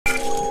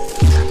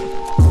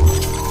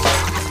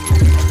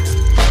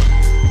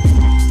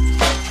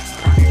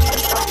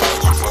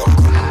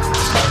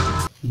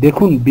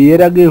দেখুন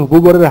বিয়ের আগে হবু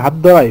বরের হাত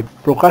ধরায়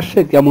প্রকাশ্যে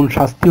কেমন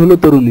শাস্তি হলো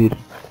তরুণীর।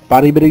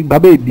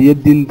 পারিবারিকভাবে বিয়ের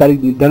দিন তারিখ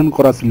নির্ধারণ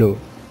করা ছিল।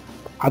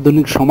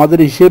 আধুনিক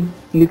সমাজের হিসেব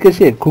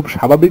নিকেশে খুব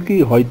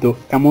স্বাভাবিকই হয়তো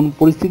এমন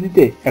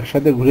পরিস্থিতিতে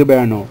একসাথে ঘুরে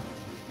বেড়ানো,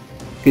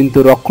 কিন্তু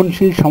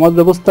রক্ষণশীল সমাজ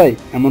ব্যবস্থায়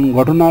এমন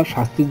ঘটনা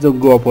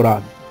শাস্তিযোগ্য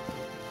অপরাধ।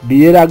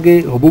 বিয়ের আগে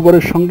হবু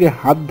বরের সঙ্গে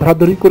হাত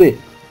ধরাধরি করে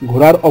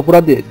ঘোরার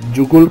অপরাধে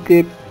যুগলকে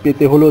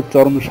পেতে হলো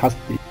চরম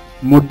শাস্তি।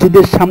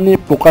 মসজিদের সামনে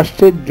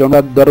প্রকাশ্যে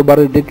জনার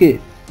দরবারে ডেকে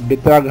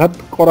বেত্রাঘাত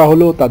করা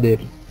হলো তাদের।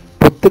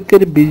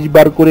 প্রত্যেকের 20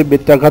 বার করে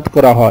বেত্রাঘাত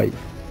করা হয়।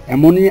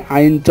 এমনই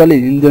আইন চলে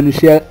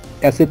ইন্দোনেশিয়া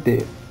অ্যাসেতে।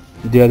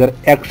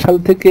 2001 সাল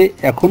থেকে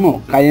এখনও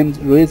কায়েম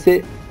রয়েছে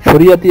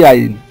শরিয়াতি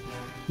আইন,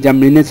 যা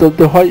মেনে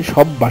চলতে হয়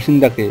সব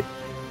বাসিন্দাকে।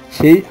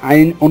 সেই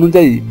আইন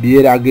অনুযায়ী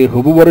বিয়ের আগে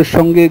হবু বরের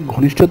সঙ্গে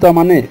ঘনিষ্ঠতা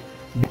মানে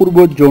পূর্ব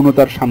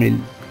যৌনতার সামিল।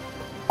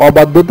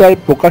 অবাধ্যতায়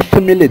প্রকাশ্যে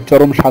মেলে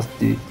চরম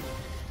শাস্তি।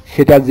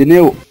 সেটা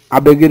জেনেও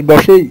আবেগের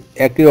বশেই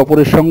একে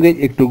অপরের সঙ্গে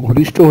একটু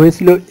ঘনিষ্ঠ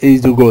হয়েছিল এই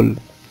যুগল।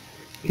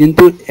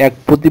 কিন্তু এক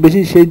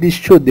প্রতিবেশী সেই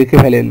দৃশ্য দেখে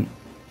ফেলেন,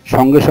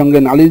 সঙ্গে সঙ্গে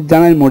নালিশ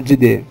জানায়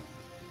মসজিদে।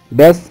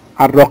 ব্যাস,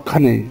 আর রক্ষা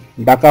নেই,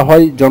 ডাকা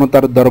হয়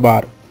জনতার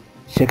দরবার।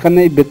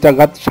 সেখানেই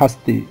বেত্রাঘাত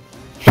শাস্তি।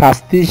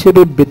 শাস্তি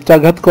হিসেবে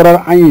বেত্রাঘাত করার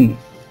আইন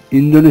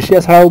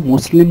ইন্দোনেশিয়া ছাড়াও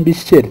মুসলিম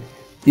বিশ্বের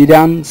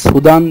ইরান,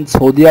 সুদান,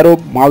 সৌদি আরব,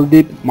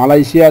 মালদ্বীপ,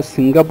 মালয়েশিয়া,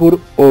 সিঙ্গাপুর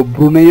ও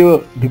ব্রুনেইও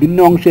বিভিন্ন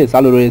অংশে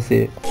চালু রয়েছে।